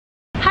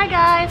Hi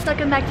guys,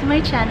 welcome back to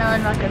my channel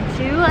and welcome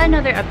to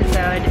another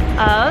episode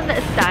of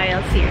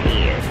Style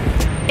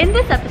Series. In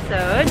this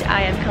episode,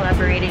 I am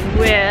collaborating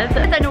with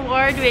an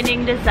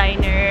award-winning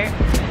designer,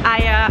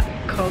 Ia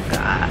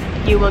Coca.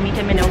 You will meet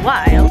him in a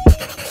while.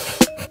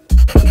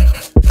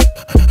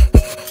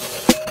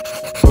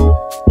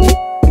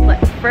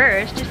 But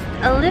first, just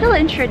a little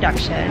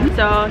introduction.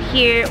 So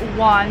he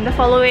won the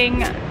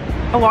following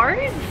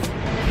awards: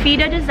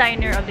 FIDA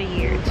Designer of the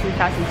Year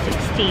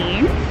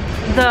 2016,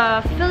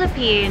 the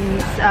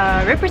Philippines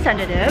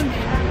representative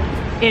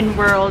in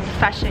World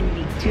Fashion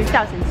Week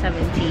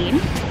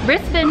 2017,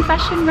 Brisbane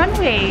Fashion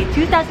Runway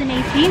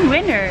 2018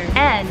 winner,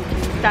 and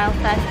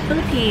Stylefest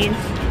Philippines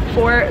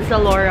for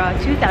Zalora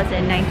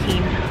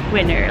 2019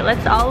 winner.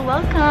 Let's all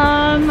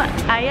welcome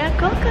Ia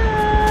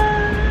Coca.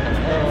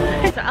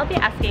 So I'll be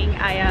asking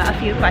Ia a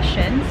few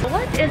questions.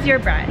 What is your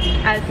brand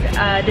as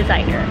a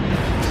designer?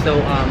 So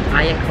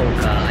Ia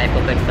Coca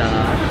is a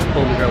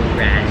homegrown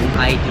brand.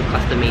 I do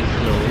custom-made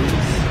clothes,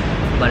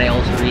 but I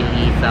also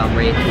release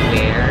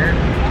ready-to-wear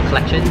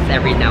collections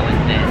every now and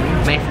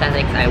then. My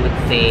aesthetics, I would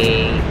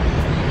say,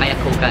 Ia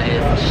Coca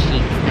is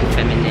chic and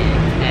feminine,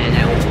 and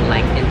I also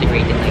like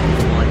integrating like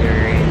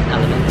modern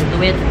elements into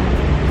it,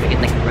 make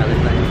it like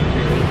relevant,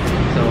 really.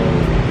 So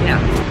yeah.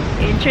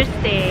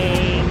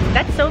 Interesting.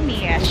 That's so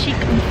me, chic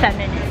and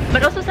feminine,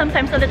 but also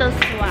sometimes a little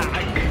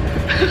swag.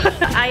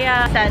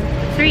 Ia sent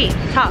 3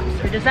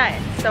 tops or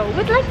designs, so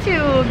we'd like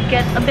to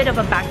get a bit of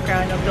a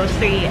background of those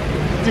 3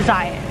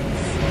 designs.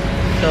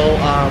 So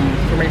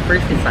for my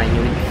first design,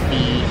 you would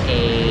see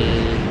a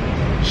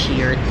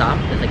sheer top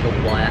with like a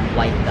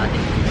white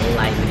dotted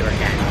line with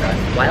organza.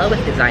 While I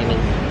was designing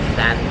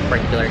that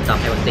particular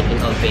top, I was thinking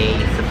of a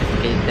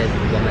sophisticated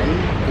woman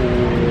who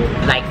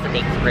likes to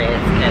take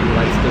risks and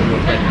wants to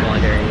look like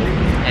modern.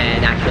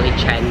 And actually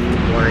Chen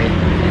wore it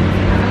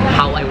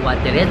how I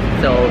wanted it,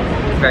 so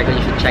it's very good.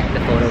 You should check the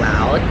photo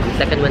out. The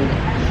second one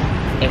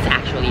is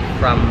actually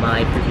from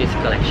my previous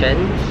collection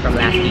from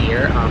last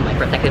year, my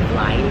protective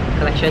line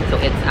collection. So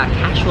it's a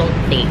casual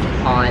take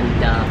on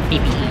the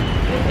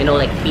PPE. You know,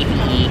 like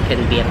PPE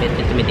can be a bit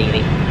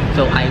intimidating,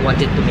 so I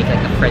wanted to make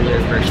like a friendlier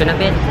version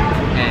of it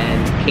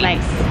and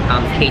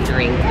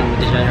catering to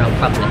the general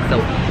public.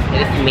 So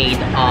it is made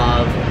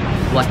of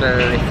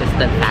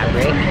water-resistant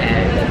fabric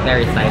and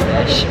very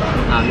stylish.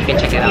 You can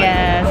check it out on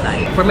the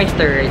website. For my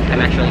third,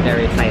 I'm actually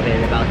very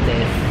excited about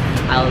this.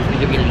 I'll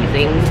be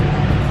releasing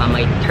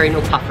my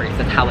Turno puffers,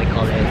 that's how I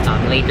call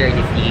it, later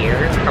this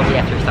year, probably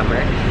after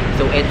summer.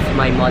 So it's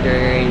my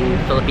modern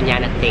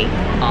Filipiniana take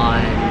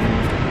on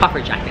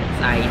puffer jackets.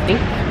 I think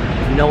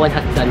no one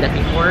has done that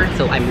before,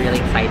 so I'm really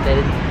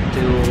excited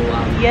to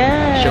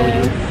show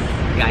you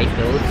guys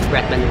those.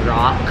 Bretman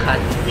Rock has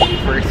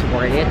first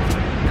worn it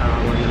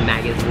on the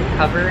magazine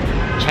cover.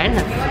 Chen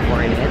has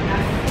worn it.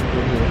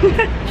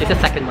 She's the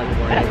second one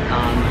worn it.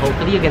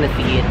 Hopefully you're gonna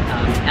see it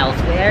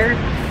elsewhere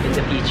in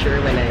the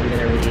future when I'm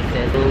gonna release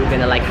it. You're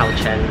gonna like how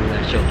Chen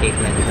showcased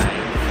my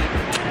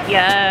designs.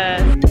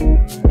 Yes.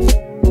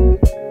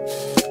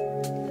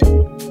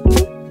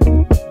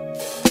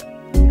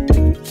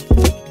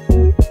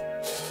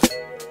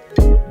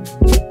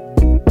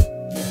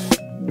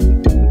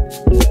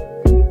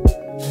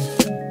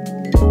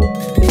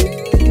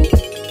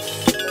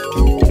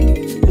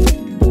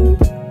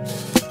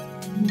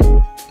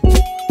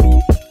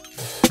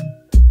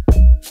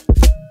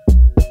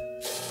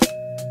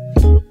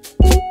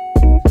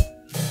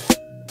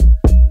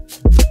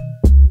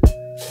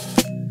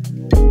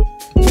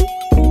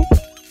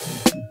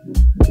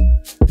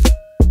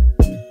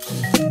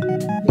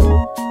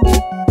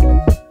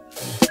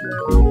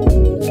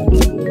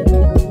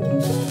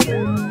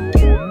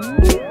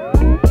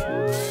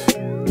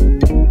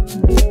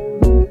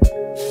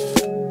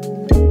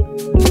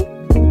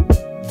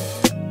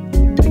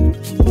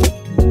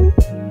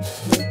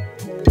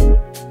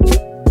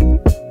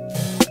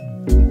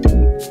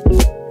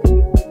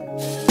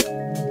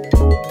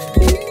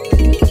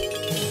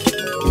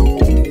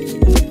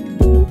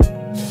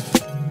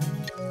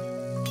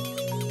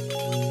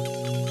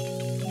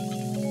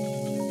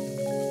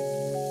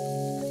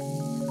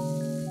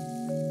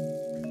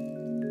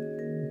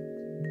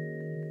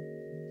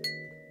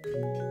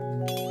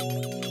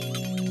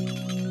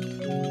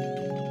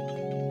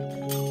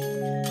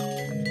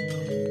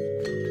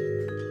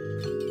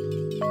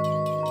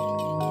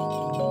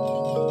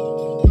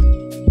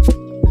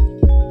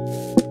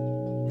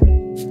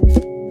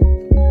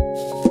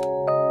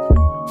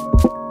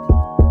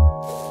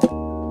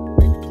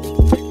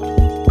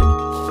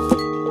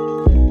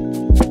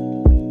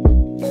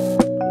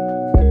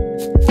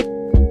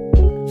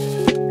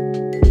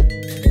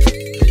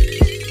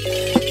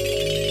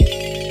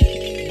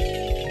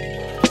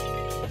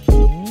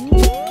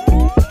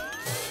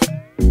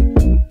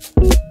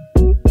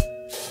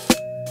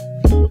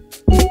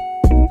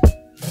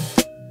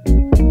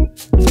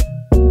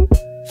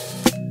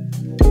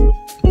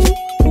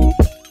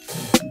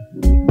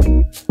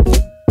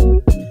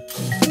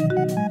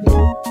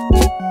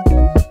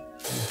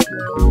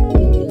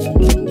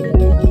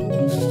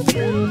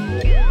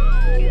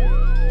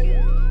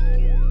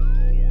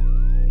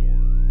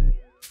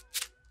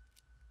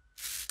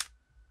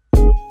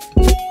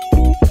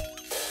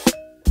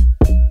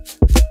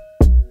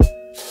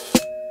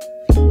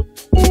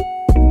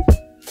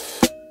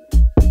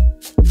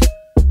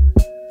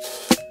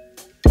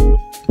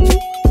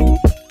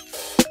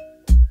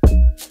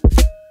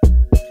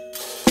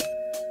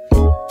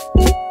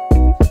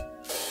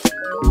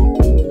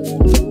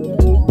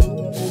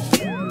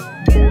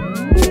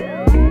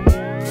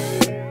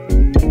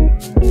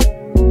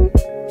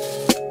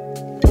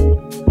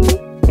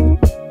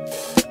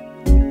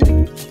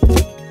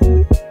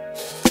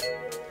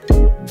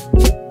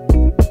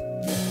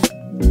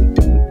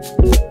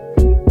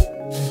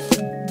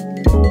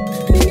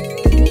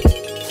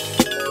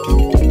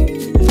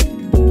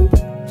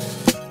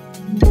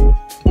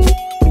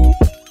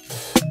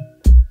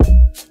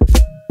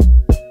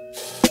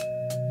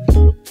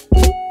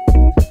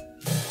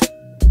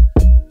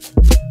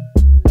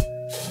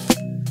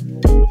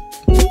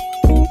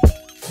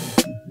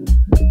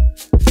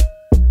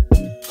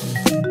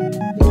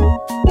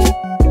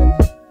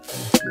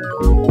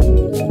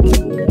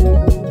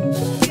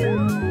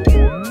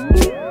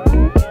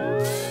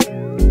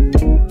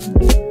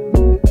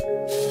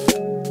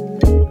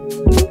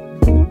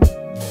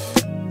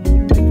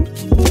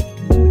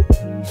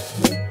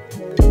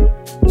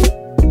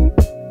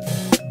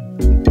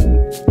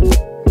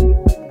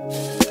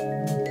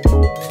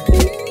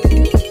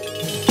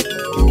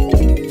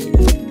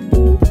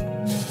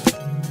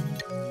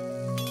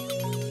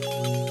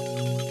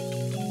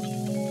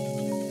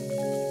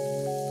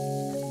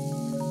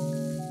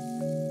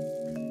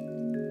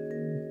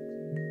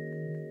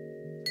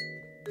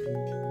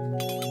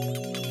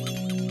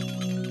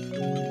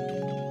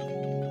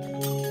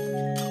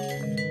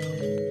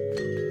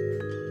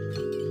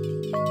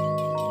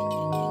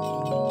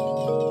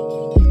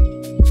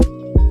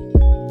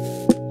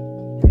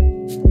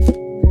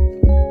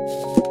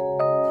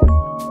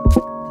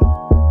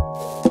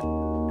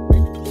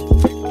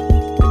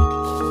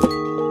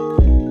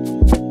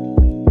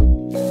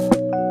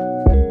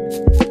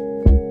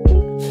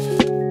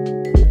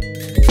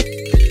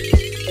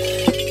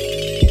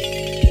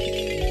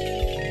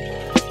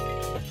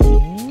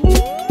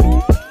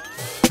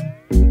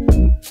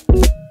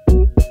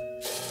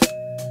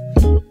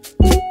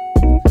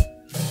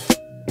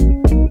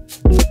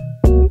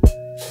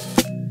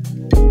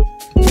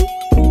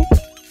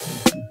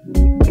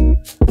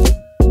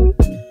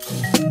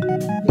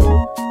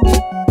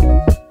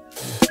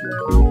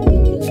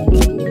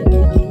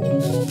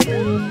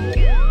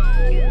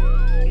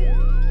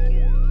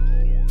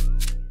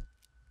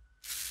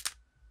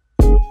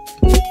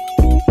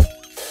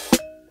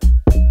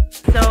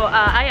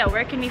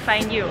 me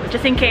find you?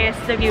 Just in case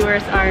the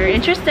viewers are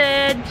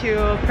interested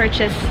to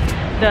purchase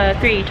the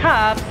 3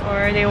 tops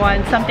or they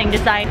want something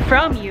designed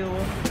from you,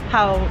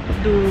 how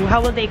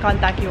will they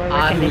contact you or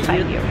where can they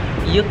find you?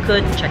 You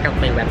could check out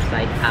my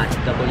website at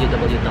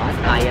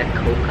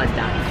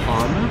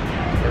www.iacoca.com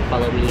or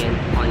follow me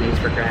on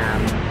Instagram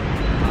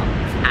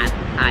at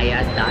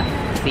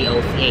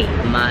ia.coca.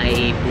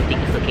 My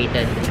boutique is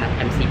located at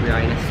MC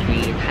Briarna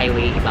Street,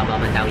 Highway, Ibaba,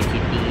 Mandawi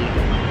City.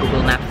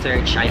 Google Map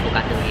search Ia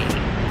Coca.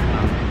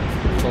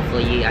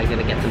 Hopefully I'm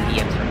gonna get some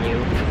DMs from you.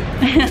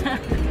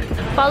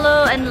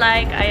 Follow and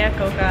like Ia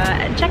Coca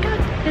and check out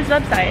his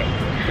website.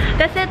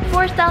 That's it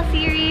for Style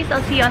Series.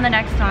 I'll see you on the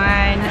next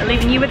one.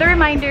 Leaving you with a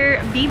reminder,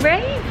 be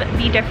brave,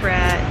 be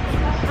different.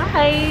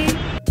 Bye!